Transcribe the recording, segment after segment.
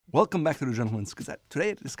Welcome back to the Gentleman's Gazette. Today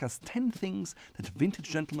I discuss 10 things that vintage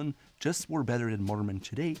gentlemen just wore better than modern men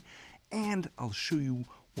today, and I'll show you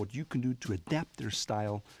what you can do to adapt their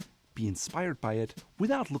style, be inspired by it,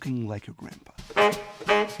 without looking like your grandpa.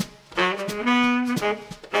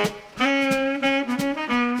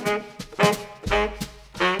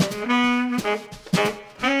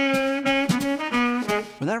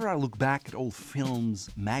 Whenever I look back at old films,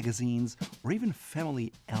 magazines, or even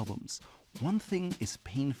family albums, one thing is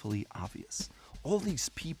painfully obvious. All these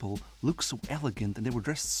people look so elegant and they were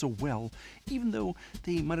dressed so well, even though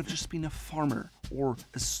they might have just been a farmer, or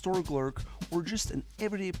a store clerk, or just an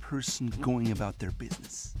everyday person going about their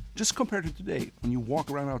business. Just compared to today, when you walk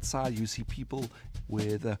around outside, you see people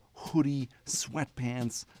with a hoodie,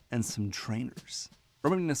 sweatpants, and some trainers. Or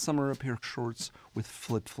maybe in the summer, a pair of shorts with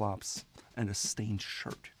flip-flops and a stained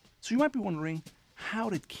shirt. So you might be wondering,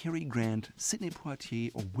 how did Cary Grant, Sidney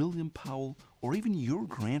Poitier, or William Powell, or even your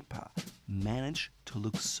grandpa manage to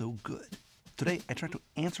look so good? Today, I try to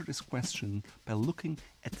answer this question by looking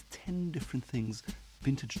at 10 different things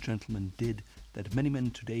vintage gentlemen did that many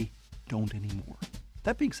men today don't anymore.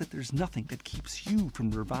 That being said, there's nothing that keeps you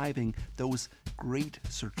from reviving those great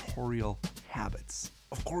sartorial habits.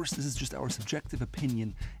 Of course, this is just our subjective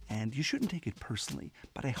opinion, and you shouldn't take it personally,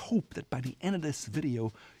 but I hope that by the end of this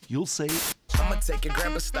video, you'll say, I'ma take your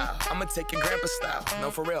grandpa style. I'ma take your grandpa style.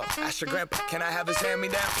 No, for real. Ask your grandpa, can I have his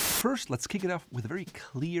hand-me-down? First, let's kick it off with a very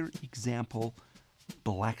clear example: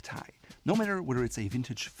 black tie. No matter whether it's a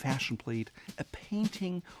vintage fashion plate, a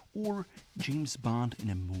painting, or James Bond in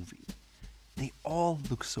a movie, they all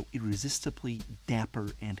look so irresistibly dapper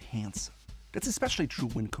and handsome. That's especially true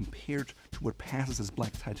when compared to what passes as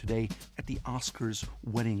black tie today at the Oscars,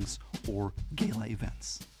 weddings, or gala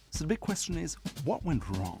events. So the big question is, what went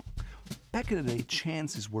wrong? Back in the day,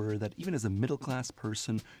 chances were that even as a middle-class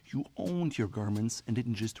person, you owned your garments and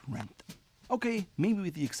didn't just rent them. Okay, maybe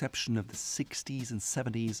with the exception of the 60s and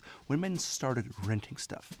 70s, when men started renting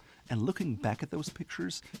stuff. And looking back at those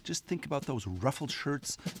pictures, just think about those ruffled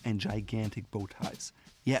shirts and gigantic bow ties.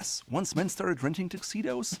 Yes, once men started renting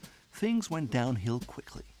tuxedos, things went downhill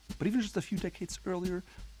quickly. But even just a few decades earlier,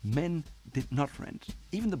 men did not rent.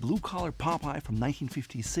 Even the blue-collar Popeye from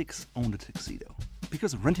 1956 owned a tuxedo.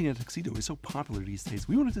 Because renting a tuxedo is so popular these days,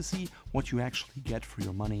 we wanted to see what you actually get for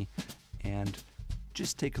your money. And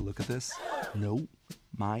just take a look at this. No,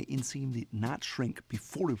 my inseam did not shrink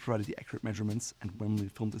before we provided the accurate measurements and when we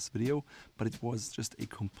filmed this video, but it was just a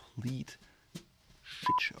complete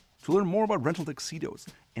shit show. To learn more about rental tuxedos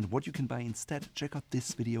and what you can buy instead, check out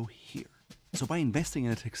this video here. So by investing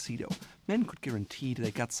in a tuxedo, men could guarantee that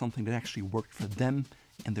they got something that actually worked for them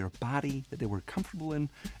and their body, that they were comfortable in,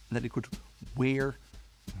 and that they could wear,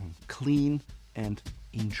 clean, and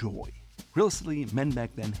enjoy. Realistically, men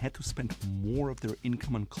back then had to spend more of their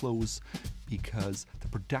income on clothes because the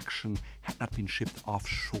production had not been shipped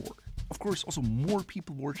offshore. Of course, also more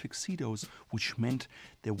people wore tuxedos, which meant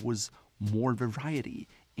there was more variety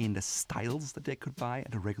in the styles that they could buy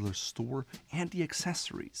at a regular store and the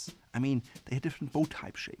accessories. I mean, they had different bow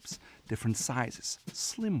type shapes, different sizes,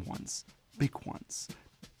 slim ones, big ones,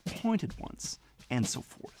 pointed ones, and so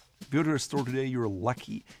forth. If you go to a store today, you're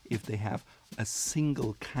lucky if they have a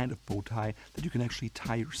single kind of bow tie that you can actually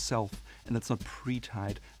tie yourself and that's not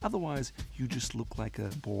pre-tied. Otherwise, you just look like a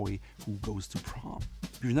boy who goes to prom.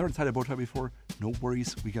 If you've never tied a bow tie before, no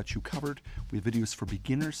worries, we got you covered. We have videos for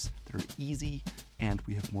beginners that are easy, and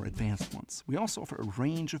we have more advanced ones. We also offer a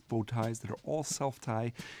range of bow ties that are all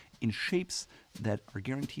self-tie in shapes that are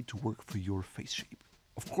guaranteed to work for your face shape.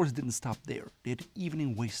 Of course, it didn't stop there. They had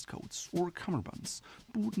evening waistcoats or cummerbunds,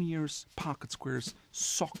 boutonnieres, pocket squares,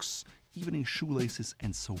 socks, evening shoelaces,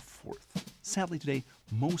 and so forth. Sadly today,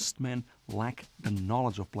 most men lack the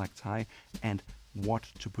knowledge of black tie and what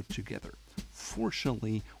to put together.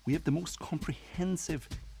 Fortunately, we have the most comprehensive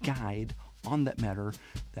guide on that matter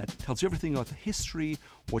that tells you everything about the history,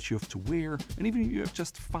 what you have to wear, and even if you have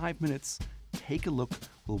just 5 minutes, take a look.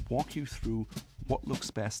 We'll walk you through what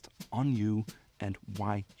looks best on you and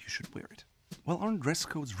why you should wear it. Well, aren't dress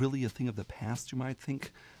codes really a thing of the past, you might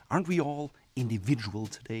think? Aren't we all individual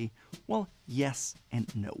today? Well, yes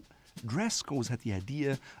and no. Dress codes had the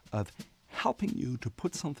idea of helping you to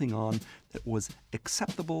put something on that was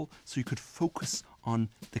acceptable so you could focus on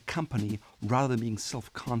the company rather than being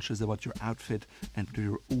self-conscious about your outfit and whether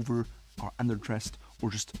you're over or underdressed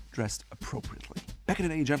or just dressed appropriately. Back in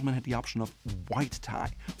the day, gentlemen had the option of white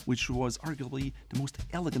tie, which was arguably the most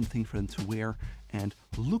elegant thing for them to wear, and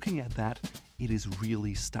looking at that, it is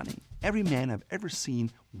really stunning. Every man I've ever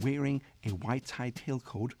seen wearing a white tie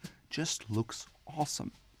tailcoat just looks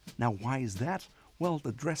awesome. Now, why is that? well,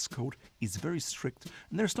 the dress code is very strict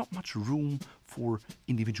and there's not much room for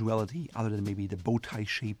individuality other than maybe the bow tie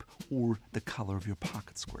shape or the color of your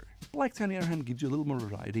pocket square. Black tie, on the other hand, gives you a little more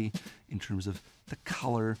variety in terms of the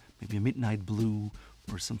color, maybe a midnight blue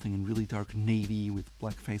or something in really dark navy with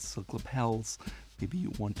black face silk lapels. Maybe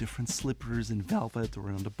you want different slippers in velvet or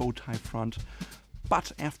on the bow tie front.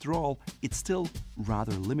 But after all, it's still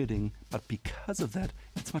rather limiting, but because of that,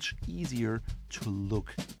 it's much easier to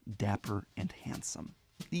look dapper and handsome.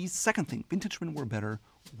 The second thing vintage men wore better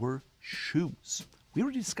were shoes. We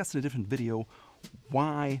already discussed in a different video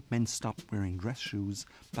why men stopped wearing dress shoes,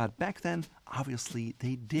 but back then, obviously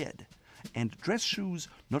they did. And dress shoes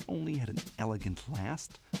not only had an elegant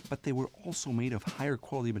last, but they were also made of higher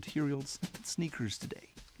quality materials than sneakers today.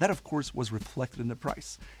 That, of course, was reflected in the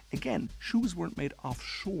price. Again, shoes weren't made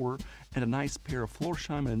offshore, and a nice pair of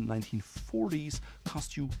Florsheim in the 1940s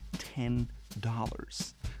cost you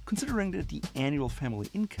 $10. Considering that the annual family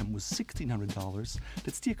income was $1,600,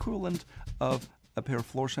 that's the equivalent of a pair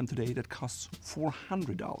of Florsheim today that costs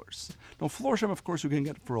 $400. Now, Florsheim, of course, you can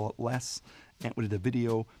get for a lot less, and we did a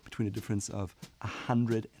video between the difference of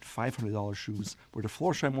 $100 and $500 shoes, where the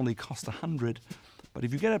Florsheim only cost $100. But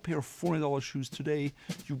if you get a pair of $400 shoes today,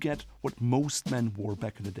 you get what most men wore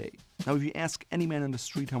back in the day. Now, if you ask any man on the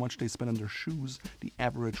street how much they spend on their shoes, the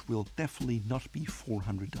average will definitely not be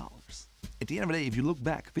 $400. At the end of the day, if you look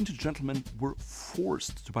back, vintage gentlemen were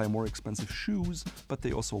forced to buy more expensive shoes, but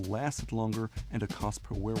they also lasted longer and the cost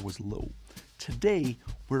per wear was low. Today,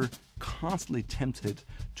 we're constantly tempted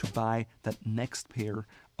to buy that next pair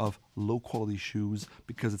of low-quality shoes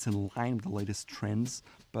because it's in line with the latest trends,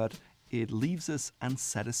 but it leaves us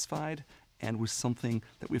unsatisfied and with something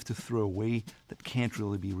that we have to throw away that can't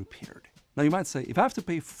really be repaired. Now, you might say, if I have to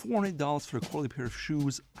pay $400 for a quality pair of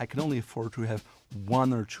shoes, I can only afford to have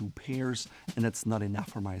one or two pairs, and that's not enough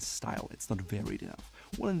for my style. It's not varied enough.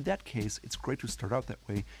 Well, in that case, it's great to start out that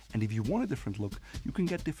way, and if you want a different look, you can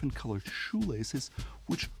get different colored shoelaces,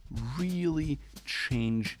 which really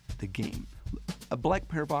change the game. A black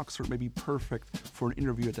pair of boxer may be perfect for an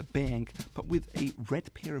interview at a bank, but with a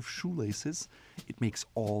red pair of shoelaces, it makes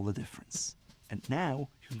all the difference. And now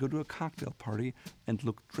you can go to a cocktail party and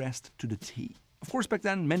look dressed to the T. Of course, back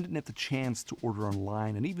then, men didn't have the chance to order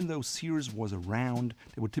online, and even though Sears was around,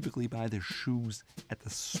 they would typically buy their shoes at the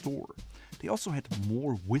store. They also had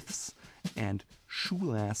more widths and shoe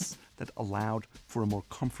lasts that allowed for a more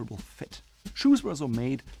comfortable fit. Shoes were also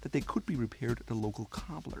made that they could be repaired at a local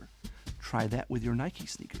cobbler. Try that with your Nike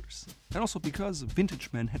sneakers. And also because vintage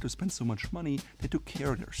men had to spend so much money, they took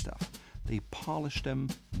care of their stuff. They polished them,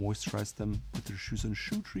 moisturized them, put their shoes on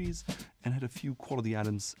shoe trees, and had a few quality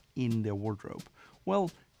items in their wardrobe.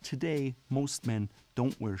 Well, today, most men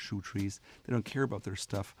don't wear shoe trees. They don't care about their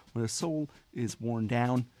stuff. When the sole is worn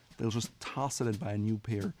down, they'll just toss it and buy a new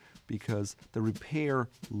pair because the repair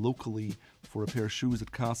locally for a pair of shoes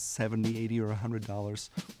that costs $70, $80, or $100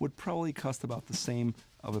 would probably cost about the same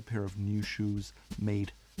of a pair of new shoes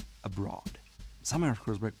made abroad. Some men, of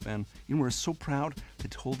course, back then, were so proud they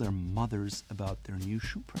told their mothers about their new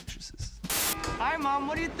shoe purchases. Hi, Mom.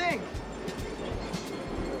 What do you think?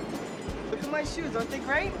 Look at my shoes. Aren't they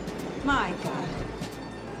great? My God.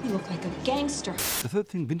 You look like a gangster. The third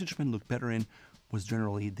thing vintage men looked better in was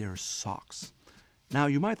generally their socks. Now,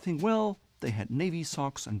 you might think, well, they had navy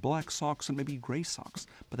socks and black socks and maybe gray socks,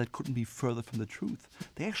 but that couldn't be further from the truth.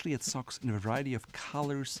 They actually had socks in a variety of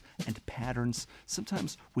colors and patterns,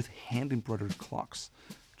 sometimes with hand-embroidered clocks.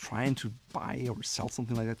 Trying to buy or sell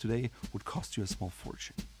something like that today would cost you a small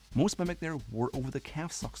fortune. Most men back there wore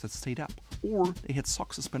over-the-calf socks that stayed up, or they had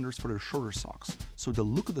sock suspenders for their shorter socks, so the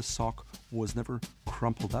look of the sock was never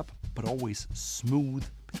crumpled up, but always smooth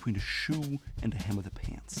between the shoe and the hem of the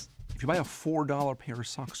pants. If you buy a $4 pair of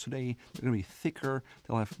socks today, they're going to be thicker,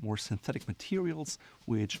 they'll have more synthetic materials,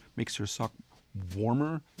 which makes your sock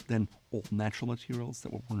warmer than old natural materials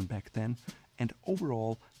that were worn back then, and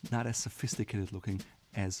overall not as sophisticated looking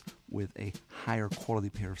as with a higher quality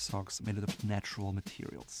pair of socks made out of natural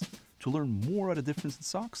materials. To learn more about the difference in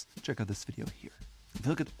socks, check out this video here. If you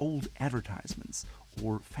look at old advertisements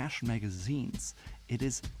or fashion magazines, it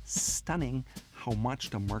is stunning how much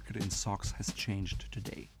the market in socks has changed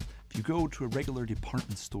today. If you go to a regular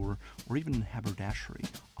department store or even in haberdashery,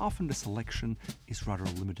 often the selection is rather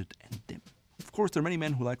limited and dim. Of course, there are many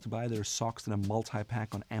men who like to buy their socks in a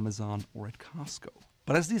multi-pack on Amazon or at Costco.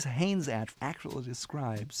 But as this Hanes ad accurately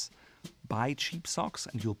describes, buy cheap socks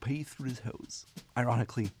and you'll pay through the hose.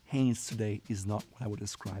 Ironically, Hanes today is not what I would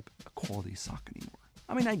describe a quality sock anymore.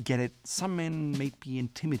 I mean, I get it. Some men may be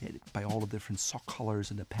intimidated by all the different sock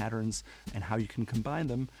colors and the patterns and how you can combine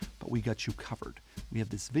them, but we got you covered. we have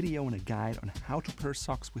this video and a guide on how to pair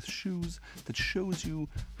socks with shoes that shows you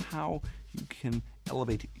how you can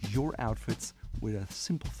elevate your outfits with a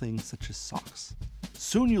simple thing such as socks.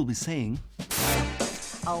 Soon you'll be saying,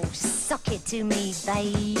 "Oh, suck it to me,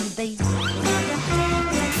 baby."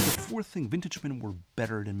 the fourth thing vintage men were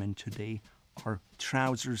better than men today are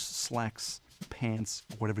trousers, slacks, pants,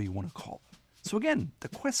 whatever you want to call them. So again, the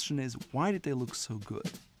question is, why did they look so good?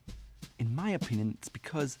 In my opinion, it's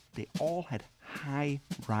because they all had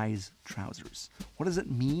high-rise trousers. What does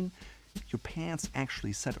it mean? Your pants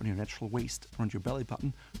actually sat on your natural waist, around your belly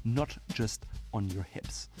button, not just on your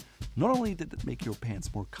hips. Not only did it make your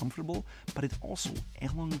pants more comfortable, but it also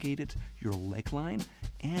elongated your leg line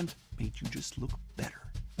and made you just look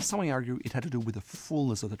better. Some may argue it had to do with the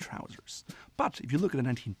fullness of the trousers. But if you look at the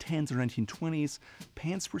 1910s or 1920s,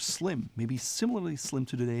 pants were slim, maybe similarly slim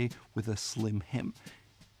to today with a slim hem.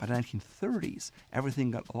 By the 1930s, everything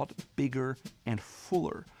got a lot bigger and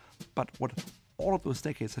fuller. But what all of those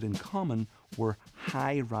decades had in common were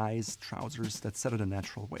high-rise trousers that sat at a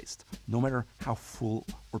natural waist, no matter how full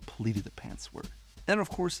or pleated the pants were. And of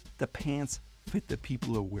course, the pants fit the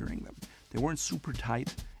people who were wearing them. They weren't super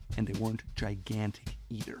tight, and they weren't gigantic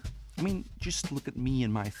either. I mean, just look at me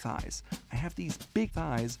and my thighs. I have these big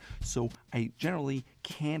thighs, so I generally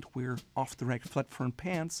can't wear off-the-rack flat-front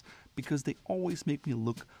pants because they always make me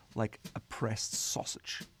look like a pressed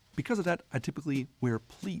sausage. Because of that, I typically wear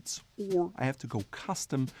pleats, or I have to go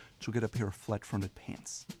custom to get a pair of flat-fronted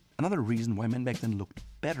pants. Another reason why men back then looked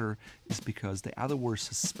better is because they either wore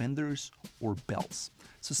suspenders or belts.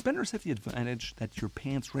 Suspenders have the advantage that your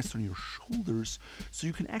pants rest on your shoulders, so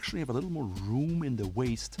you can actually have a little more room in the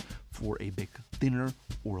waist for a big dinner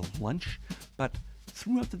or lunch, but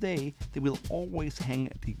throughout the day, they will always hang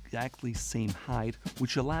at the exactly same height,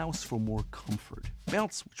 which allows for more comfort.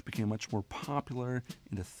 Belts, which became much more popular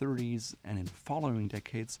in the 30s and in following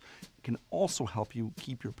decades, can also help you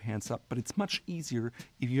keep your pants up, but it's much easier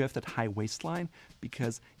if you have that high waistline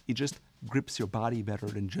because it just grips your body better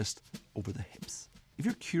than just over the hips. If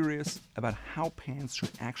you're curious about how pants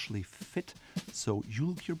should actually fit so you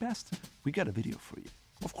look your best, we got a video for you.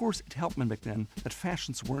 Of course, it helped men back then that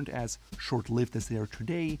fashions weren't as short-lived as they are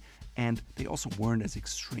today, and they also weren't as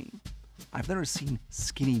extreme. I've never seen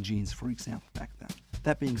skinny jeans, for example, back then.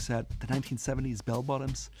 That being said, the 1970s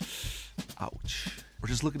bell-bottoms, ouch. Or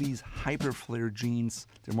just look at these hyper-flared jeans,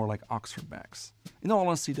 they're more like Oxford bags. In all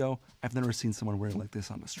honesty though, I've never seen someone wearing like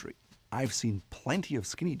this on the street. I've seen plenty of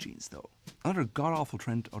skinny jeans though. Another god-awful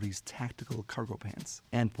trend are these tactical cargo pants,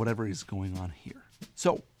 and whatever is going on here.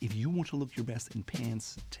 So, if you want to look your best in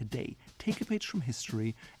pants today, take a page from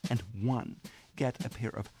history and 1. Get a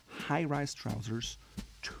pair of high-rise trousers,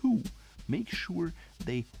 2. Make sure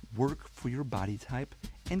they work for your body type,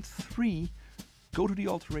 and 3. Go to the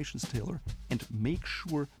alterations tailor and make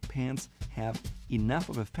sure pants have enough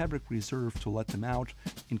of a fabric reserve to let them out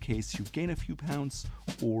in case you gain a few pounds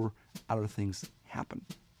or other things happen.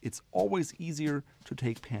 It's always easier to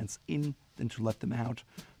take pants in than to let them out,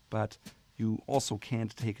 but you also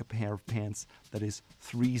can't take a pair of pants that is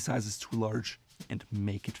 3 sizes too large and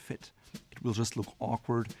make it fit. It will just look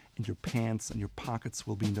awkward and your pants and your pockets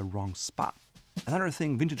will be in the wrong spot. Another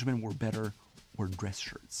thing vintage men wore better were dress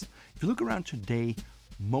shirts. If you look around today,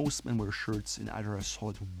 most men wear shirts in either a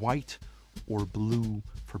solid white or blue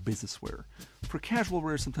for business wear. For casual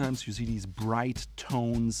wear, sometimes you see these bright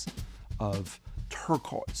tones of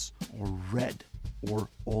turquoise or red, or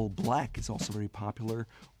all black is also very popular,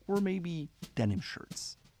 or maybe denim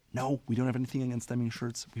shirts. No, we don't have anything against denim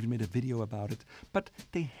shirts. We've made a video about it, but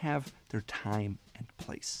they have their time and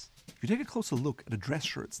place. If you take a closer look at the dress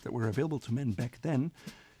shirts that were available to men back then,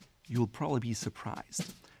 you'll probably be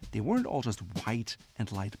surprised. They weren't all just white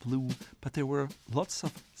and light blue, but there were lots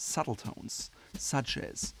of subtle tones, such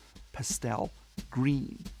as pastel,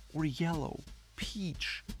 green, or yellow,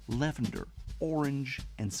 peach, lavender, orange,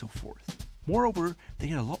 and so forth. Moreover, they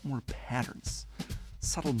had a lot more patterns.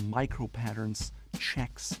 Subtle micro patterns,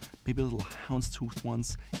 checks, maybe little houndstooth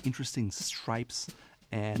ones, interesting stripes,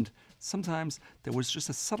 and sometimes there was just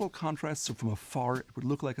a subtle contrast, so from afar it would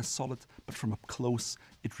look like a solid, but from up close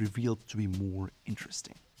it revealed to be more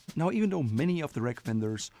interesting. Now, even though many of the rag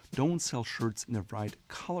vendors don't sell shirts in the right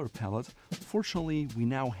color palette, fortunately we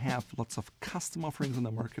now have lots of custom offerings on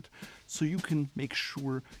the market, so you can make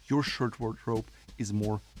sure your shirt wardrobe is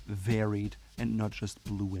more varied and not just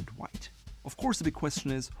blue and white. Of course, the big question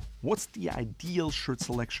is, what's the ideal shirt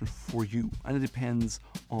selection for you? And it depends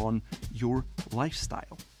on your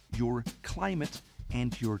lifestyle, your climate,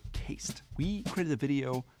 and your taste. We created a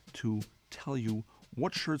video to tell you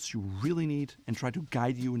what shirts you really need and try to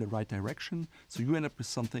guide you in the right direction so you end up with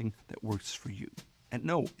something that works for you. And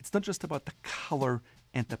no, it's not just about the color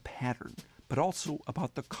and the pattern, but also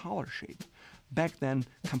about the collar shape. Back then,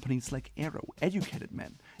 companies like Arrow educated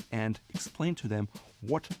men and explained to them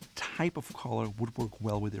what type of collar would work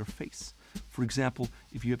well with their face. For example,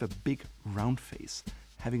 if you have a big round face,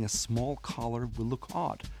 having a small collar will look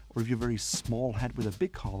odd. Or if you have a very small head with a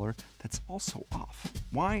big collar, that's also off.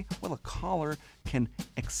 Why? Well, a collar can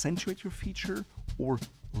accentuate your feature or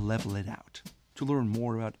level it out. To learn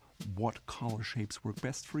more about what collar shapes work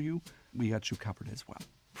best for you, we got you covered as well.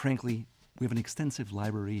 Frankly, we have an extensive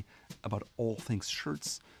library about all things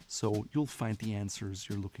shirts, so you'll find the answers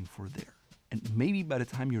you're looking for there. And maybe by the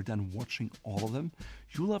time you're done watching all of them,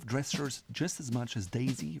 you'll love dress shirts just as much as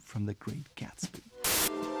Daisy from The Great Gatsby.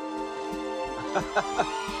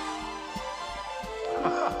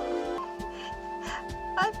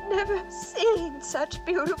 I've never seen such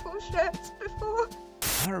beautiful shirts before.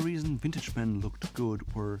 Another reason vintage men looked good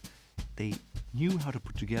were they knew how to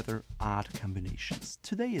put together odd combinations.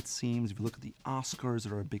 Today it seems, if you look at the Oscars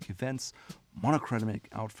or big events, monochromatic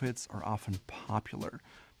outfits are often popular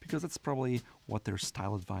because that's probably what their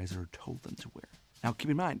style advisor told them to wear. Now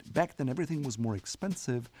keep in mind, back then everything was more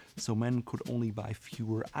expensive, so men could only buy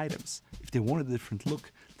fewer items. If they wanted a different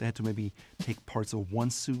look, they had to maybe take parts of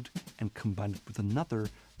one suit and combine it with another,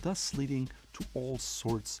 thus leading to all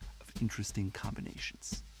sorts of interesting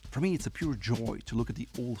combinations. For me, it's a pure joy to look at the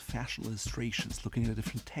old-fashioned illustrations, looking at the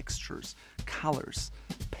different textures, colors,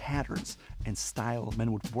 patterns, and style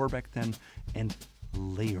men would wear back then, and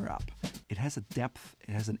layer up. It has a depth,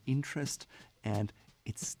 it has an interest, and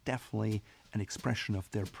it's definitely an expression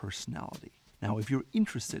of their personality. Now, if you're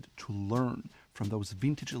interested to learn from those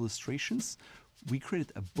vintage illustrations, we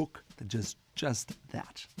created a book that does just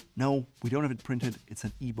that. No, we don't have it printed, it's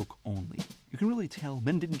an ebook only. You can really tell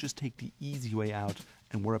men didn't just take the easy way out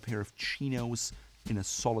and wear a pair of chinos in a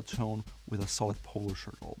solid tone with a solid polo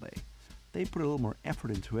shirt all day. They put a little more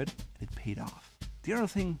effort into it, and it paid off. The other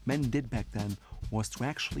thing men did back then was to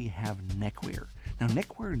actually have neckwear. Now,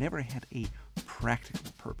 neckwear never had a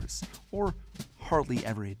practical purpose, or hardly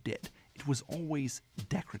ever it did. It was always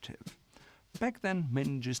decorative. Back then,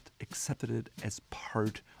 men just accepted it as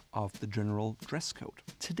part of the general dress code.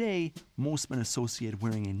 Today, most men associate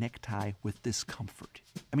wearing a necktie with discomfort.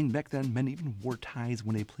 I mean, back then, men even wore ties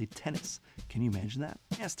when they played tennis. Can you imagine that?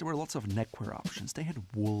 Yes, there were lots of neckwear options. They had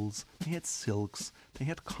wools, they had silks, they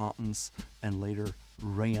had cottons, and later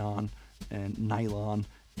rayon and nylon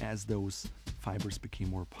as those fibers became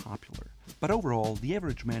more popular. But overall, the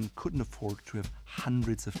average man couldn't afford to have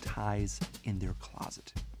hundreds of ties in their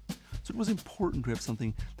closet. So it was important to have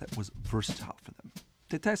something that was versatile for them.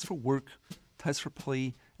 They had ties for work, ties for play,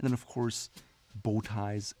 and then of course, bow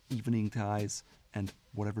ties, evening ties, and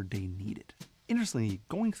whatever they needed. Interestingly,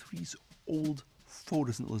 going through these old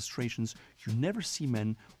photos and illustrations, you never see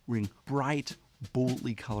men wearing bright,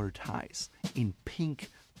 boldly colored ties in pink,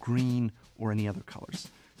 green, or any other colors.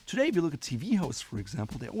 Today, if you look at TV hosts, for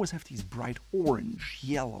example, they always have these bright orange,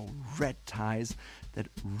 yellow, red ties that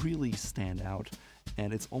really stand out,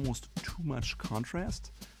 and it's almost too much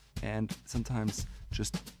contrast, and sometimes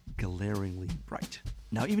just glaringly bright.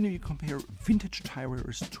 Now, even if you compare vintage tie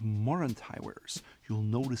wearers to modern tie wearers, you'll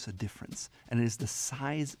notice a difference, and it is the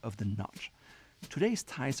size of the knot. Today's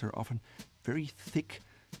ties are often very thick,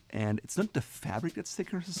 and it's not the fabric that's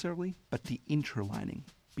thicker necessarily, but the interlining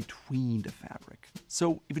between the fabric.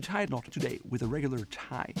 So if you tie a knot today with a regular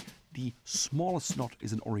tie, the smallest knot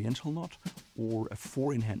is an oriental knot or a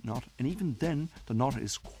 4-in-hand knot, and even then the knot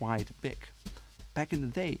is quite big. Back in the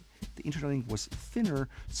day, the interlining was thinner,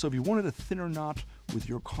 so if you wanted a thinner knot with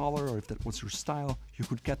your collar, or if that was your style, you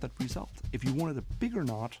could get that result. If you wanted a bigger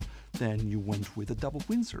knot, then you went with a double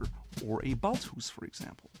Windsor or a Balthus, for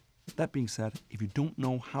example. That being said, if you don't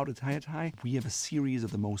know how to tie a tie, we have a series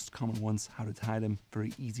of the most common ones, how to tie them,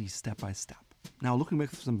 very easy step by step. Now, looking back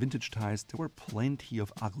through some vintage ties, there were plenty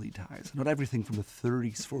of ugly ties. Not everything from the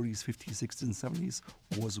 30s, 40s, 50s, 60s, and 70s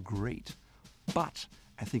was great. But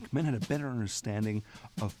I think men had a better understanding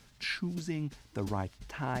of choosing the right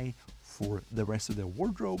tie for the rest of their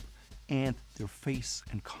wardrobe and their face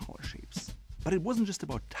and collar shapes. But it wasn't just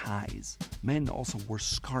about ties. Men also wore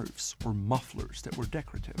scarves or mufflers that were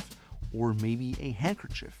decorative, or maybe a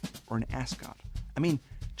handkerchief or an ascot. I mean,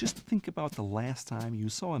 just think about the last time you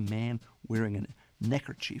saw a man wearing a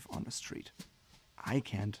neckerchief on the street. I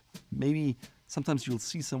can't. Maybe sometimes you'll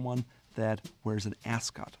see someone that wears an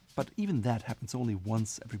ascot, but even that happens only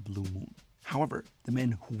once every blue moon. However, the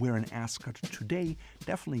men who wear an ascot today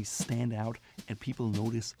definitely stand out and people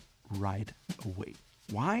notice right away.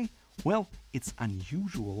 Why? Well, it's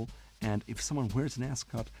unusual And if someone wears an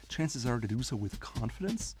ascot, chances are they do so with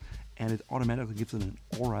confidence, and it automatically gives them an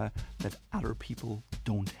aura that other people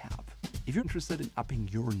don't have. If you're interested in upping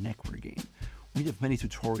your neckwear game, we have many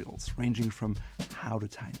tutorials ranging from how to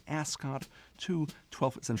tie an ascot to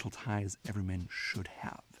 12 essential ties every man should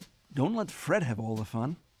have. Don't let Fred have all the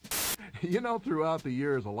fun. You know, throughout the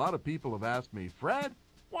years, a lot of people have asked me, Fred,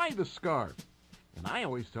 why the scarf? And I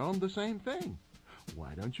always tell them the same thing.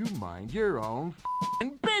 Why don't you mind your own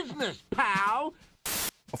f***ing business, pal?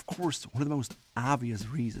 Of course, one of the most obvious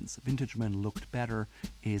reasons vintage men looked better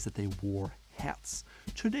is that they wore hats.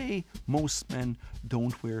 Today, most men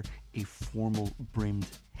don't wear a formal brimmed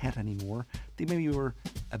hat anymore. They maybe wear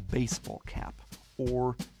a baseball cap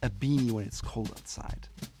or a beanie when it's cold outside,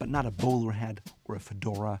 but not a bowler hat or a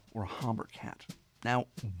fedora or a Hamburg hat. Now,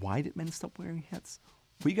 why did men stop wearing hats?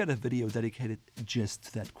 We got a video dedicated just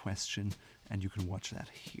to that question, and you can watch that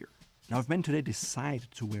here. Now, if men today decide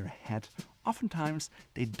to wear a hat, oftentimes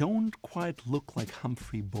they don't quite look like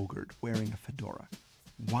Humphrey Bogart wearing a fedora.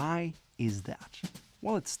 Why is that?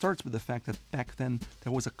 Well, it starts with the fact that back then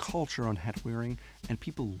there was a culture on hat wearing, and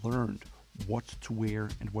people learned what to wear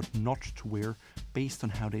and what not to wear based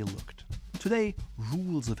on how they looked. Today,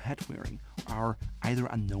 rules of hat wearing are either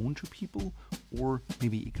unknown to people or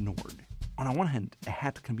maybe ignored. On the one hand, a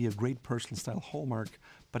hat can be a great personal style hallmark,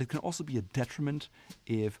 but it can also be a detriment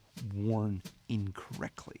if worn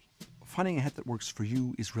incorrectly. Finding a hat that works for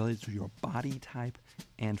you is related to your body type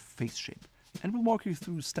and face shape, and we'll walk you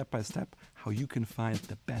through step by step how you can find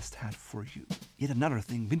the best hat for you. Yet another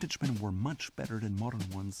thing vintage men wore much better than modern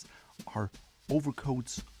ones are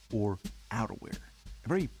overcoats or outerwear. A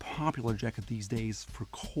very popular jacket these days for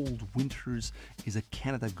cold winters is a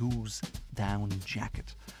Canada Goose down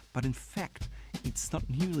jacket, but in fact, it's not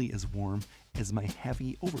nearly as warm as my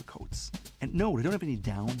heavy overcoats. And no, they don't have any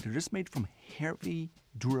down, they're just made from heavy,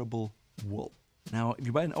 durable wool. Now, if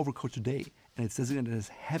you buy an overcoat today and it's designated as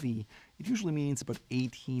heavy, it usually means about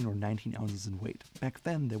 18 or 19 ounces in weight. Back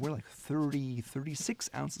then, they were like 30, 36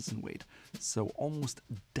 ounces in weight, so almost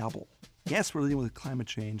double. Yes, we're dealing with climate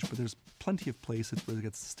change, but there's plenty of places where it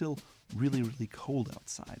gets still really, really cold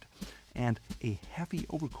outside. And a heavy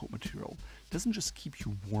overcoat material doesn't just keep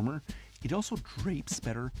you warmer, it also drapes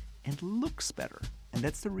better and looks better. And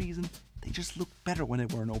that's the reason they just look better when they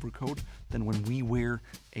wear an overcoat than when we wear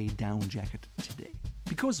a down jacket today.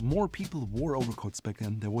 Because more people wore overcoats back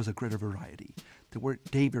then, there was a greater variety. There were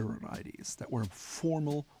day-wear varieties that were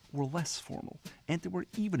formal or less formal, and there were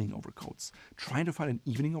evening overcoats. Trying to find an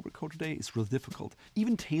evening overcoat today is really difficult.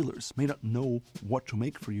 Even tailors may not know what to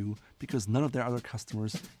make for you because none of their other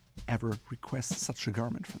customers ever request such a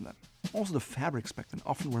garment from them. Also, the fabrics back then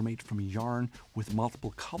often were made from yarn with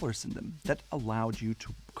multiple colors in them. That allowed you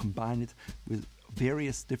to combine it with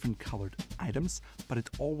various different colored items, but it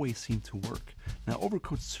always seemed to work. Now,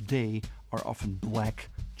 overcoats today are often black,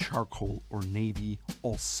 charcoal, or navy,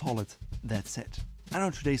 all solid, that's it. I know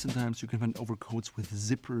today sometimes you can find overcoats with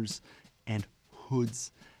zippers and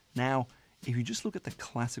hoods. Now, if you just look at the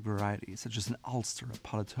classic varieties, such as an ulster, a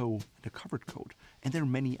paletot, and a covered coat, and there are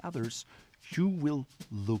many others, you will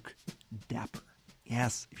look dapper.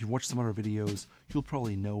 Yes, if you watch some other videos, you'll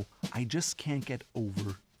probably know I just can't get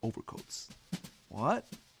over overcoats. What?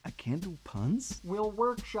 I can't do puns? We'll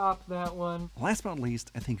workshop that one. Last but not least,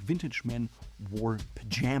 I think vintage men wore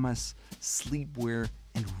pajamas, sleepwear,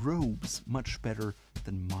 and robes much better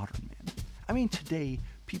than modern men. I mean, today,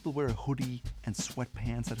 people wear a hoodie and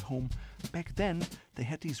sweatpants at home. Back then, they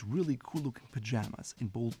had these really cool looking pajamas in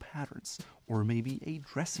bold patterns, or maybe a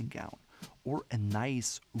dressing gown, or a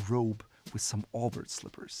nice robe with some Albert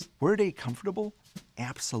slippers. Were they comfortable?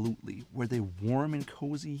 Absolutely. Were they warm and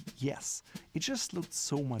cozy? Yes. It just looked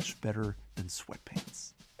so much better than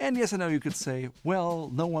sweatpants. And yes, I know you could say,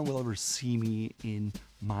 well, no one will ever see me in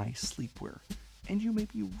my sleepwear. And you may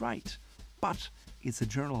be right, but it's a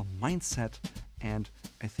general mindset, and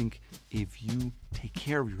I think if you take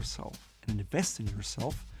care of yourself and invest in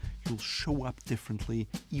yourself, you'll show up differently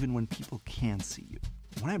even when people can't see you.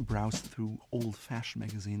 When I browse through old fashion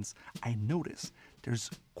magazines, I notice there's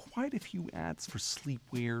quite a few ads for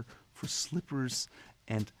sleepwear, for slippers,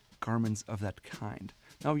 and garments of that kind.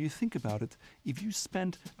 Now, you think about it, if you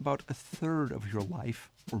spend about a third of your life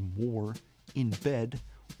or more in bed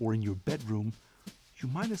or in your bedroom, you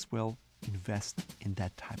might as well invest in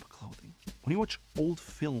that type of clothing. When you watch old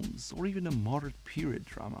films or even a modern period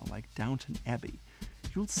drama like Downton Abbey,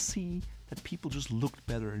 you'll see that people just looked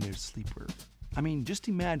better in their sleepwear. I mean, just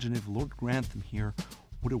imagine if Lord Grantham here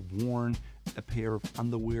would have worn a pair of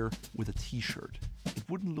underwear with a t-shirt. It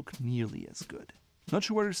wouldn't look nearly as good. Not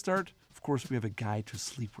sure where to start? Of course, we have a guide to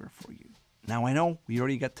sleepwear for you. Now I know we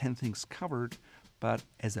already got 10 things covered, but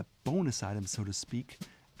as a bonus item, so to speak,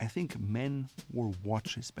 I think men wore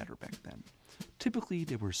watches better back then. Typically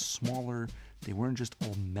they were smaller, they weren't just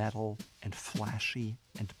all metal and flashy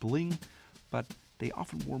and bling, but they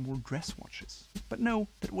often wore more dress watches. But no,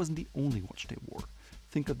 that wasn't the only watch they wore.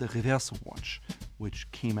 Think of the Reverso watch,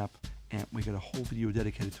 which came up, and we got a whole video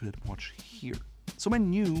dedicated to that watch here. So men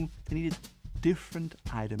knew they needed different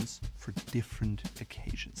items for different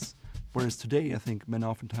occasions. Whereas today, I think men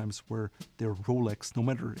oftentimes wear their Rolex no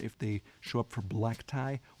matter if they show up for black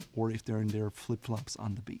tie or if they're in their flip-flops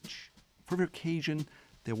on the beach. For every occasion,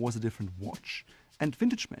 there was a different watch. And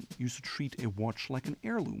vintage men used to treat a watch like an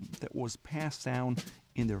heirloom that was passed down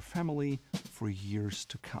in their family for years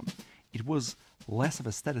to come. It was less of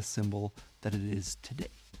a status symbol than it is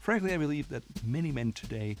today. Frankly, I believe that many men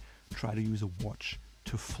today try to use a watch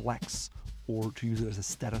to flex or to use it as a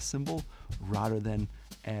status symbol rather than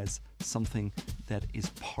as something that is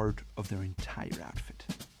part of their entire outfit.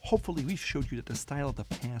 Hopefully we've showed you that the style of the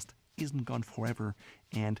past isn't gone forever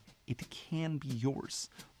and it can be yours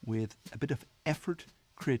with a bit of effort,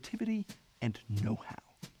 creativity, and know-how.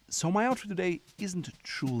 So my outfit today isn't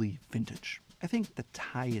truly vintage. I think the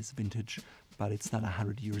tie is vintage, but it's not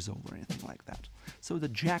 100 years old or anything like that. So the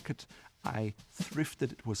jacket I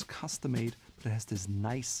thrifted, it was custom made, but it has this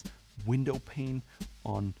nice window pane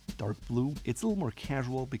on dark blue. It's a little more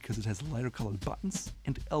casual because it has lighter colored buttons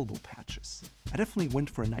and elbow patches. I definitely went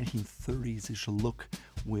for a 1930s-ish look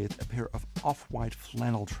with a pair of off-white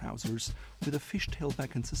flannel trousers with a fishtail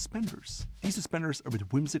back and suspenders. These suspenders are a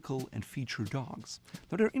bit whimsical and feature dogs.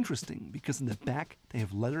 Now they're interesting because in the back they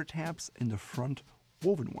have leather tabs, in the front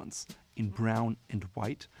woven ones in brown and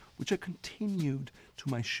white, which I continued to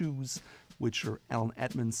my shoes, which are Alan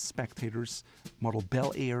Edmonds Spectators, model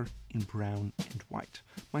Bel Air in brown and white.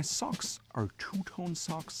 My socks are two-tone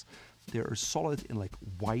socks. They're solid in like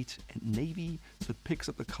white and navy, so it picks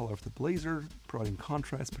up the color of the blazer, providing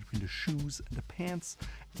contrast between the shoes and the pants,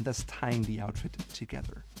 and thus tying the outfit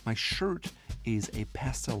together. My shirt is a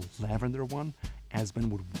pastel lavender one, as men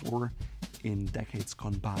would wear in decades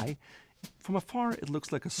gone by. From afar, it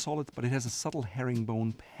looks like a solid, but it has a subtle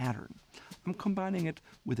herringbone pattern. I'm combining it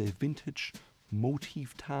with a vintage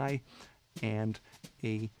motif tie and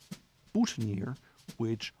a boutonniere,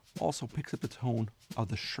 which also picks up the tone of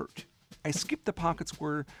the shirt. I skipped the pocket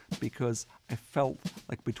square because I felt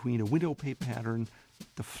like between a window pane pattern,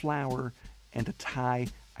 the flower, and a tie,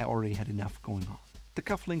 I already had enough going on. The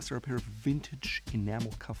cufflinks are a pair of vintage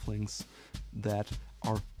enamel cufflinks that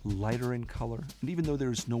are lighter in color, and even though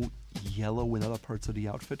there's no yellow in other parts of the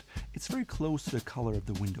outfit, it's very close to the color of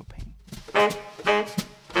the window pane.